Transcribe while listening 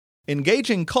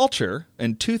Engaging culture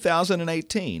in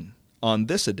 2018 on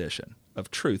this edition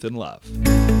of Truth and Love.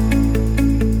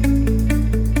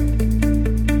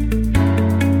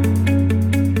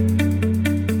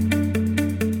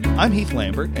 I'm Heath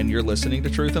Lambert, and you're listening to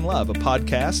Truth and Love, a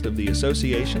podcast of the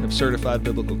Association of Certified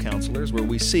Biblical Counselors, where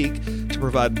we seek to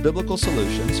provide biblical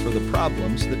solutions for the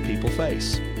problems that people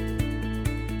face.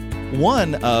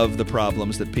 One of the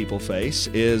problems that people face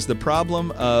is the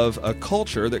problem of a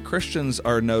culture that Christians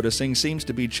are noticing seems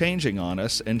to be changing on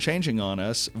us, and changing on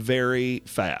us very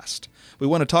fast. We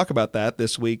want to talk about that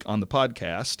this week on the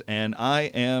podcast, and I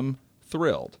am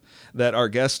thrilled that our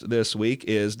guest this week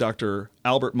is Dr.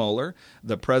 Albert Mohler,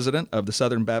 the president of the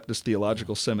Southern Baptist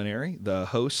Theological Seminary, the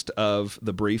host of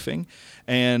The Briefing,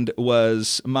 and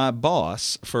was my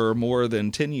boss for more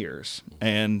than 10 years.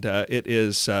 And it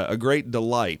is a great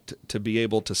delight to be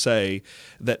able to say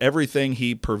that everything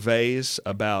he purveys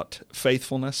about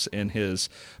faithfulness in his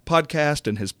podcast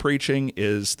and his preaching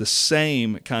is the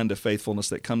same kind of faithfulness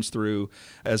that comes through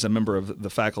as a member of the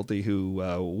faculty who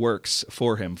works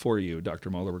for him, for you,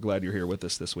 Dr. Mohler. We're glad you're here with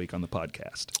us this week on the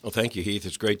podcast. Well, thank you, Heath.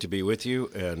 It's great to be with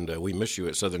you, and we miss you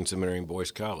at Southern Seminary and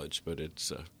Boys College, but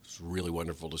it's really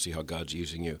wonderful to see how God's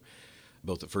using you,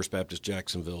 both at First Baptist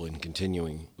Jacksonville and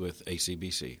continuing with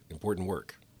ACBC. Important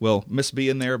work. Well, miss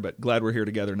being there, but glad we're here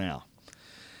together now.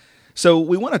 So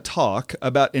we want to talk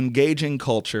about engaging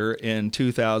culture in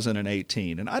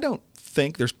 2018, and I don't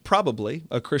think there's probably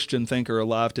a Christian thinker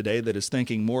alive today that is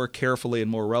thinking more carefully and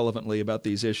more relevantly about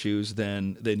these issues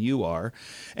than you are.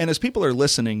 And as people are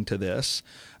listening to this,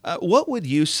 what would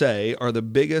you say are the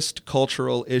biggest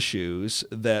cultural issues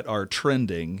that are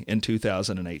trending in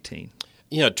 2018?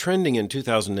 Yeah, trending in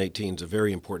 2018 is a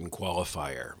very important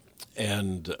qualifier.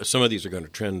 And some of these are going to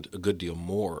trend a good deal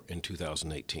more in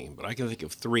 2018, but I can think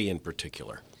of three in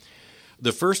particular.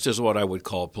 The first is what I would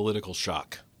call political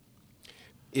shock.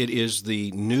 It is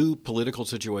the new political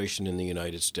situation in the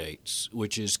United States,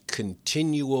 which is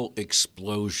continual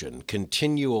explosion,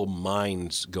 continual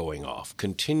mines going off,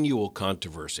 continual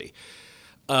controversy,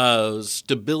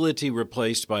 stability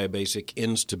replaced by a basic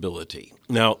instability.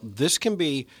 Now, this can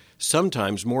be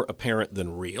sometimes more apparent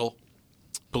than real.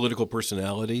 Political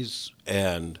personalities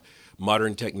and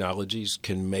modern technologies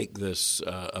can make this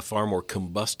a far more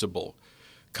combustible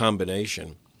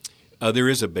combination. There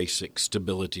is a basic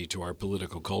stability to our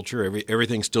political culture.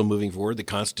 Everything's still moving forward. The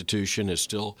Constitution is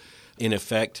still in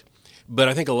effect. But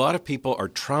I think a lot of people are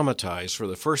traumatized for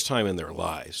the first time in their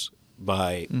lives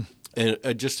by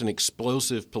just an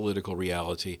explosive political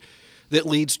reality that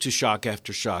leads to shock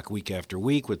after shock, week after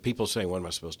week, with people saying, what am I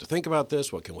supposed to think about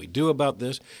this? What can we do about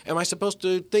this? Am I supposed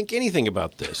to think anything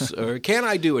about this? Or can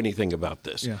I do anything about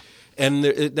this? Yeah. And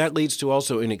that leads to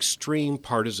also an extreme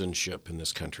partisanship in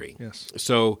this country. Yes.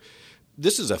 So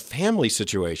this is a family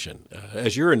situation.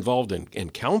 As you're involved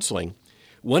in counseling,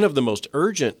 one of the most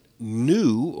urgent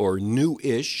new or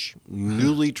new-ish,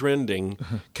 newly trending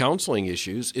counseling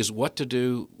issues is what to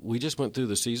do. We just went through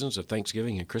the seasons of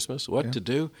Thanksgiving and Christmas. What to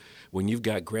do when you've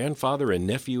got grandfather and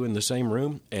nephew in the same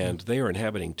room, and they are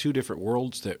inhabiting two different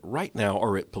worlds that right now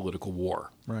are at political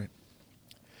war. Right.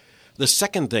 The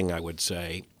second thing I would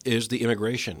say is the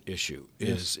immigration issue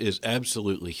is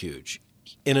absolutely huge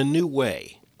in a new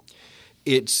way.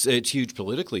 It's huge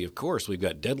politically, of course. We've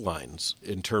got deadlines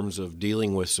in terms of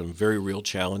dealing with some very real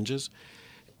challenges.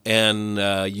 And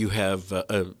you have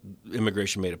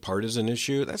immigration made a partisan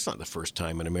issue. That's not the first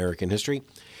time in American history.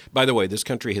 By the way, this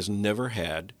country has never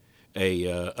had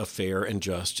a fair and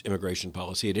just immigration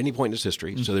policy at any point in its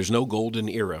history. Mm-hmm. So there's no golden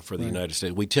era for the United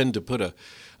States. We tend to put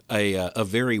a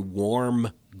very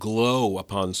warm glow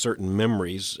upon certain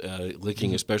memories,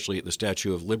 looking especially at the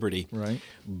Statue of Liberty. Right.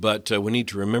 But we need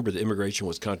to remember that immigration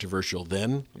was controversial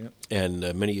then,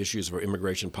 and many issues of our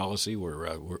immigration policy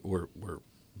were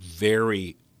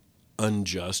very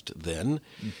unjust then.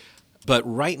 But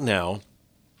right now,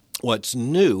 what's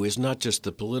new is not just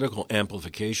the political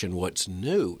amplification. What's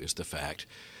new is the fact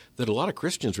that a lot of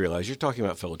Christians realize you're talking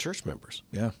about fellow church members.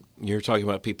 Yeah. You're talking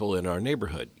about people in our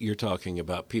neighborhood. You're talking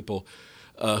about people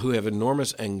who have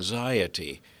enormous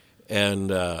anxiety.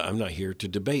 And I'm not here to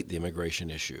debate the immigration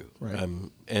issue. Right.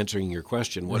 I'm answering your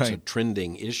question. What's a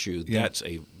trending issue? Yeah. That's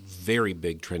a very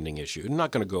big trending issue.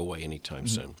 Not going to go away anytime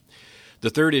soon. The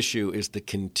third issue is the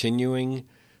continuing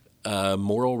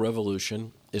moral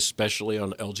revolution, especially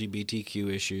on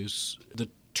LGBTQ issues. The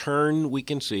turn we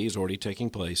can see is already taking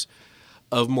place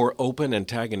of more open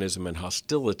antagonism and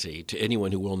hostility to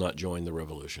anyone who will not join the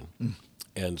revolution.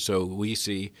 And so we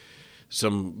see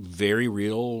some very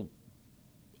real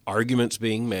arguments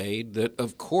being made that,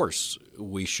 of course,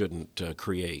 we shouldn't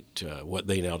create what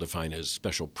they now define as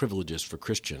special privileges for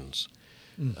Christians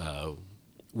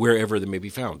wherever they may be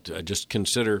found. Just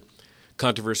consider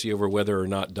controversy over whether or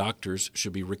not doctors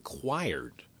should be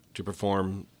required to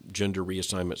perform gender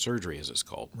reassignment surgery, as it's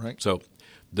called. Right. So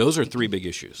those are three big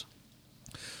issues.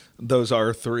 Those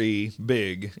are three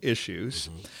big issues.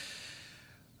 Mm-hmm.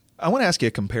 I want to ask you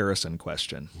a comparison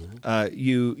question. Mm-hmm.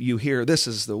 You hear, this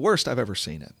is the worst I've ever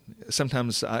seen it.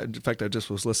 Sometimes, in fact, I just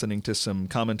was listening to some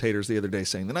commentators the other day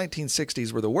saying the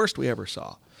 1960s were the worst we ever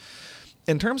saw.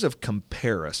 In terms of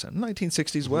comparison,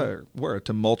 1960s were a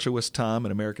tumultuous time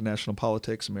in American national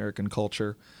politics, American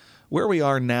culture. Where we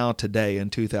are now today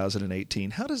in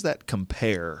 2018, how does that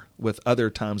compare with other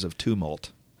times of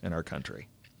tumult in our country?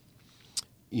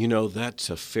 You know, that's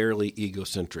a fairly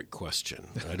egocentric question.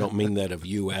 I don't mean that of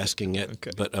you asking it,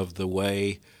 okay, but of the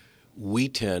way we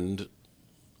tend,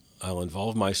 I'll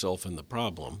involve myself in the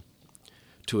problem,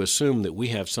 to assume that we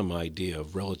have some idea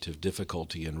of relative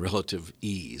difficulty and relative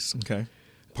ease. Okay.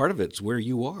 Part of it's where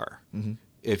you are. Mm-hmm.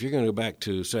 If you're going to go back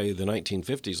to, say, the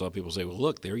 1950s, a lot of people say, well,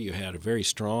 look, there you had a very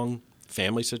strong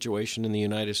family situation in the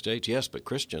United States. Yes, but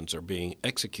Christians are being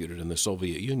executed in the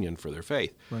Soviet Union for their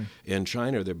faith. Right. In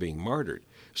China, they're being martyred.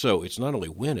 So it's not only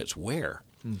when, it's where.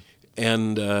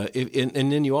 And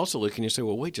then you also look and you say,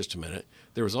 well, wait just a minute.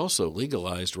 There was also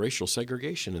legalized racial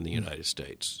segregation in the United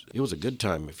States. It was a good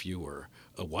time if you were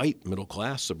a white,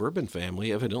 middle-class, suburban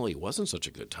family. Evidently, it wasn't such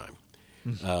a good time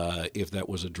if that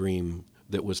was a dream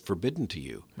that was forbidden to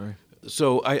you. Right.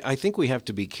 So I think we have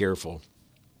to be careful,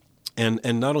 and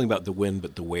not only about the when,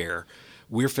 but the where.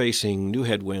 We're facing new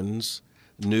headwinds,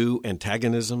 new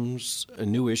antagonisms,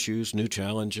 new issues, new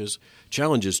challenges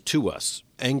to us,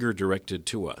 anger directed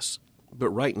to us. But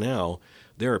right now,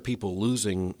 there are people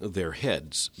losing their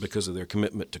heads because of their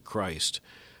commitment to Christ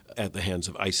at the hands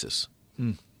of ISIS.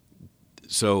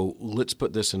 So let's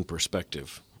put this in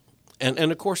perspective. And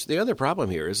of course, the other problem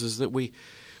here is that we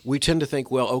tend to think,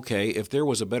 well, okay, if there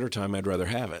was a better time, I'd rather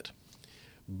have it.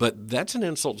 But that's an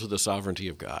insult to the sovereignty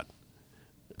of God.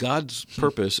 God's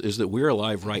purpose is that we're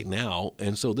alive right now,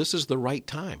 and so this is the right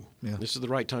time. Yeah. This is the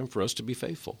right time for us to be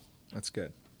faithful. That's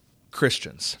good.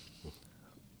 Christians,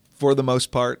 for the most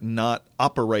part, not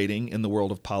operating in the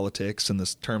world of politics in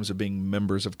the terms of being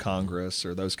members of Congress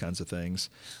or those kinds of things,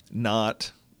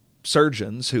 not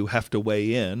surgeons who have to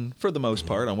weigh in, for the most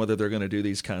part, on whether they're going to do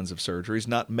these kinds of surgeries,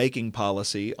 not making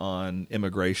policy on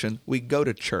immigration. We go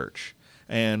to church.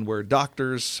 And we're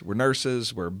doctors, we're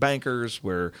nurses, we're bankers,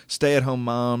 we're stay-at-home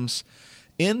moms.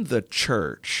 In the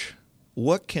church,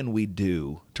 what can we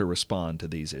do to respond to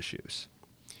these issues?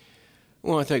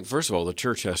 Well, I think, first of all, the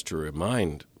church has to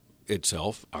remind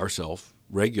ourself,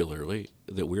 regularly,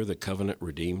 that we're the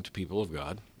covenant-redeemed people of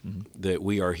God, that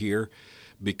we are here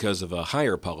because of a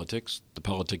higher politics, the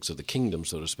politics of the kingdom,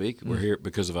 so to speak. We're here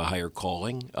because of a higher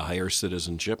calling, a higher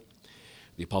citizenship.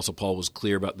 The Apostle Paul was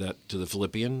clear about that to the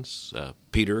Philippians.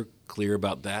 Peter, clear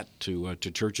about that to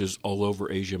churches all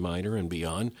over Asia Minor and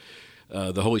beyond.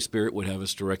 The Holy Spirit would have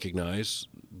us to recognize,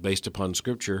 based upon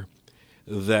Scripture,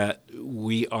 that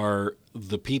we are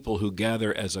the people who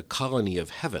gather as a colony of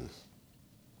heaven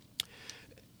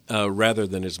rather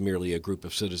than as merely a group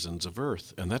of citizens of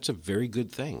earth. And that's a very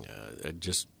good thing,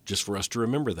 just for us to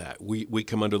remember that. We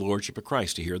come under the lordship of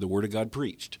Christ to hear the Word of God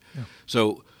preached. Yeah.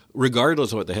 So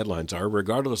regardless of what the headlines are,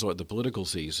 regardless of what the political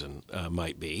season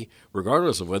might be,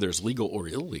 regardless of whether it's legal or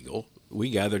illegal, we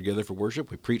gather together for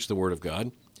worship, we preach the Word of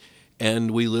God,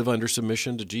 and we live under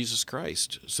submission to Jesus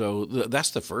Christ. So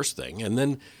that's the first thing. And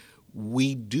then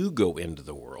we do go into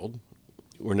the world.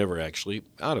 We're never actually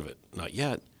out of it, not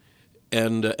yet.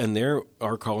 And there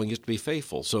our calling is to be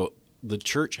faithful. So the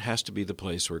church has to be the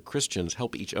place where Christians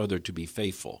help each other to be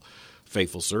faithful.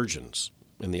 Faithful surgeons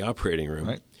in the operating room.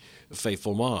 Right.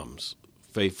 Faithful moms,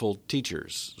 faithful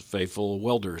teachers, faithful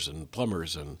welders and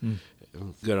plumbers, and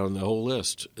get on the whole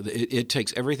list. It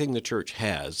takes everything the church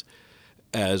has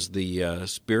as the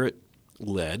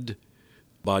Spirit-led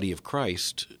body of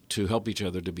Christ to help each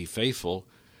other to be faithful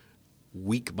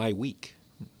week by week.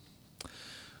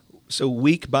 So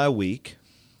week by week,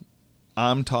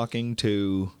 I'm talking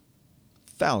to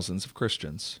thousands of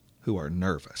Christians who are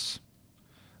nervous.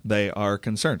 They are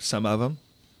concerned. Some of them,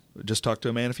 just talked to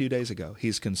a man a few days ago.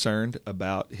 He's concerned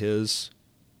about his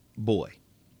boy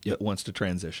that wants to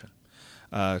transition.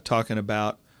 Talking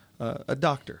about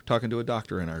talking to a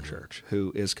doctor in our church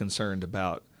who is concerned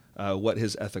about what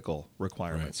his ethical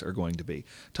requirements are going to be.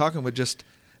 Talking with just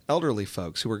elderly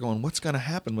folks who are going, what's going to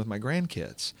happen with my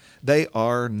grandkids? They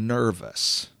are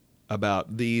nervous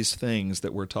about these things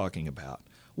that we're talking about.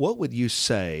 What would you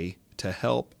say to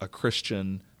help a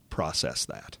Christian process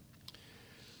that?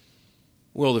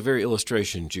 Well, the very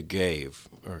illustrations you gave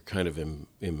are kind of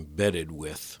embedded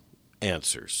with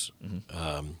answers.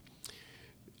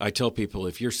 I tell people,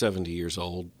 if you're 70 years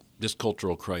old, this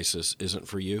cultural crisis isn't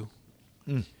for you.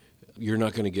 You're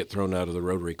not going to get thrown out of the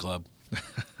Rotary Club,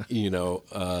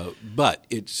 but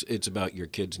it's about your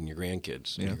kids and your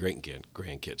grandkids and your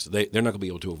great-grandkids. They're not going to be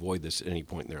able to avoid this at any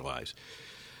point in their lives.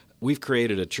 We've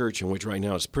created a church in which right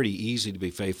now it's pretty easy to be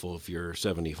faithful if you're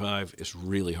 75. It's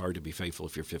really hard to be faithful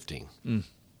if you're 15.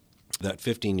 That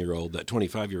 15-year-old, that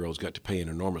 25-year-old's got to pay an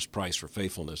enormous price for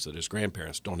faithfulness that his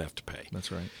grandparents don't have to pay.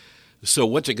 That's right. So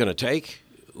what's it going to take?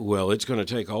 Well, it's going to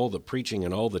take all the preaching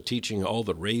and all the teaching, all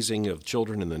the raising of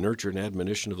children and the nurture and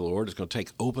admonition of the Lord. It's going to take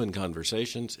open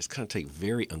conversations. It's going to take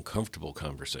very uncomfortable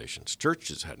conversations.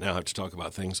 Churches now have to talk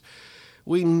about things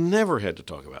we never had to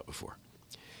talk about before.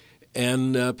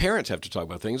 And parents have to talk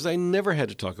about things they never had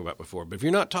to talk about before. But if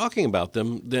you're not talking about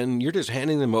them, then you're just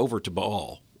handing them over to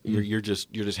Baal. You're just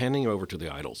handing them over to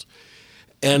the idols.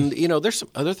 And, there's some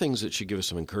other things that should give us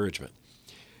some encouragement.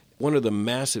 One of the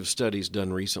massive studies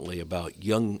done recently about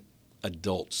young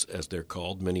adults, as they're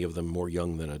called, many of them more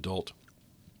young than adult.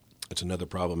 It's another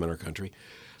problem in our country.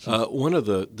 One of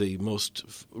the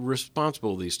most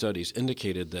responsible of these studies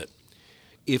indicated that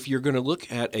if you're going to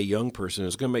look at a young person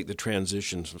who's going to make the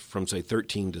transition from, say,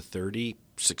 13 to 30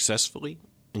 successfully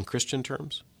in Christian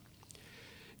terms,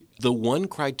 the one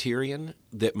criterion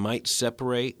that might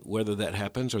separate whether that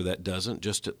happens or that doesn't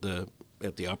just at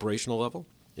the operational level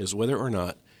is whether or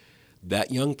not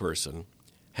that young person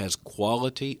has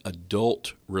quality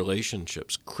adult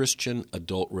relationships, Christian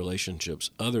adult relationships,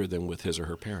 other than with his or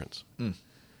her parents.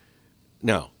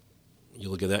 Now, you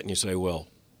look at that and you say, well,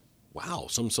 wow,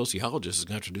 some sociologist is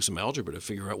going to have to do some algebra to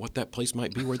figure out what that place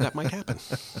might be where that might happen.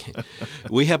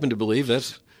 We happen to believe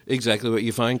that's exactly what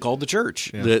you find called the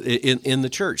church, in the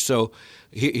church. So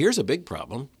here's a big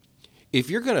problem. If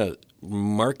you're going to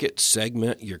market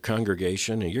segment your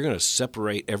congregation and you're going to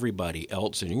separate everybody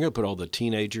else and you're going to put all the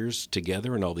teenagers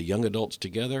together and all the young adults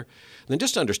together, then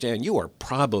just understand you are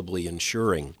probably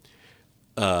ensuring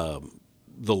the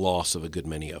loss of a good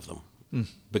many of them.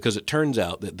 Because it turns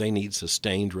out that they need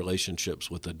sustained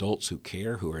relationships with adults who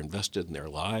care, who are invested in their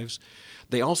lives.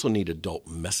 They also need adult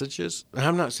messages. And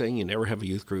I'm not saying you never have a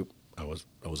youth group. I was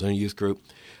in a youth group.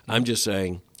 I'm just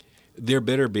saying there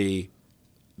better be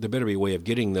a way of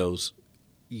getting those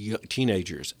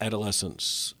teenagers,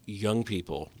 adolescents, young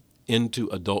people into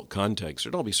adult context.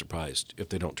 Or don't be surprised if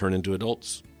they don't turn into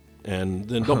adults. And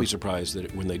then don't be surprised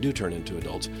that when they do turn into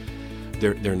adults,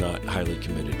 they're not highly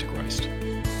committed to Christ.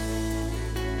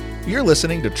 You're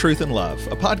listening to Truth and Love,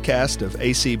 a podcast of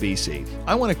ACBC.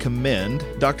 I want to commend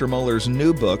Dr. Mohler's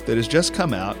new book that has just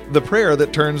come out, The Prayer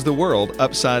That Turns the World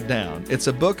Upside Down. It's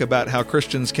a book about how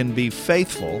Christians can be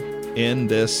faithful in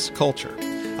this culture.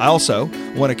 I also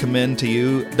want to commend to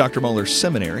you Dr. Mohler's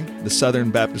seminary, the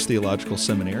Southern Baptist Theological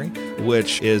Seminary,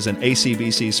 which is an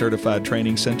ACBC certified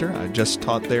training center. I just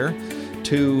taught there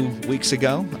 2 weeks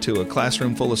ago to a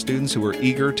classroom full of students who were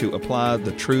eager to apply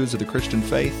the truths of the Christian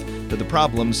faith to the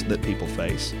problems that people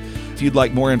face. If you'd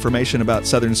like more information about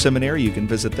Southern Seminary, you can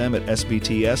visit them at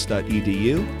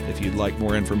sbts.edu. If you'd like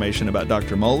more information about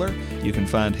Dr. Mohler, you can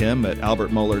find him at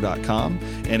albertmohler.com.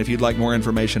 And if you'd like more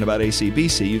information about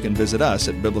ACBC, you can visit us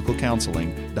at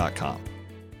biblicalcounseling.com.